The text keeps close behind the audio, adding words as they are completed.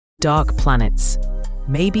dark planets,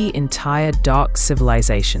 maybe entire dark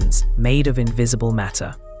civilizations made of invisible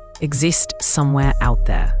matter, exist somewhere out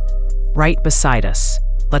there, right beside us,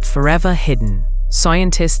 but forever hidden.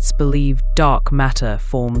 Scientists believe dark matter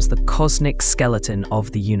forms the cosmic skeleton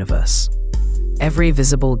of the universe. Every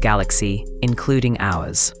visible galaxy, including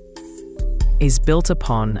ours, is built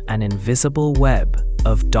upon an invisible web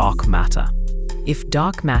of dark matter. If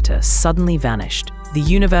dark matter suddenly vanished, the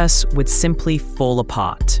universe would simply fall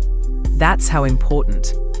apart. That's how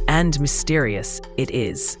important and mysterious it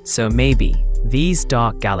is. So maybe these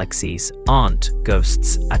dark galaxies aren't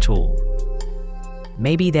ghosts at all.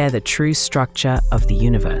 Maybe they're the true structure of the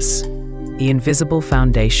universe, the invisible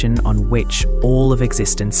foundation on which all of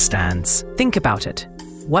existence stands. Think about it.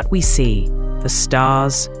 What we see, the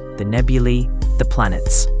stars, the nebulae, the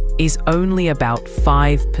planets, is only about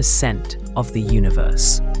 5% of the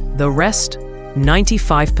universe. The rest,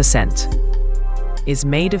 95%, is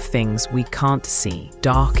made of things we can't see.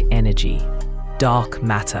 Dark energy, dark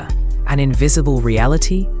matter, an invisible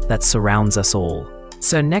reality that surrounds us all.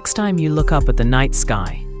 So next time you look up at the night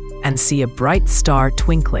sky and see a bright star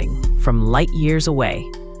twinkling from light years away,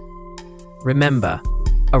 remember,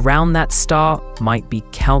 around that star might be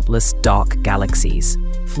countless dark galaxies,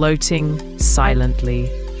 floating silently,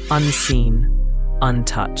 unseen,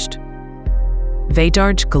 untouched. They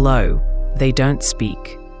don't glow, they don't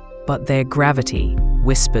speak, but their gravity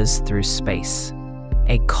whispers through space,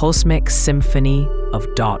 a cosmic symphony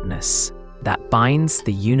of darkness that binds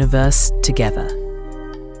the universe together.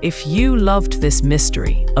 If you loved this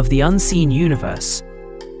mystery of the unseen universe,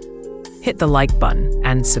 hit the like button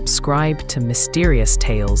and subscribe to Mysterious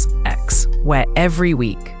Tales X, where every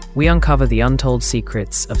week we uncover the untold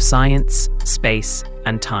secrets of science, space,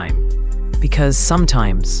 and time. Because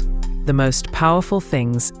sometimes the most powerful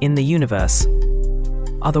things in the universe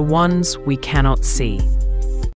are the ones we cannot see.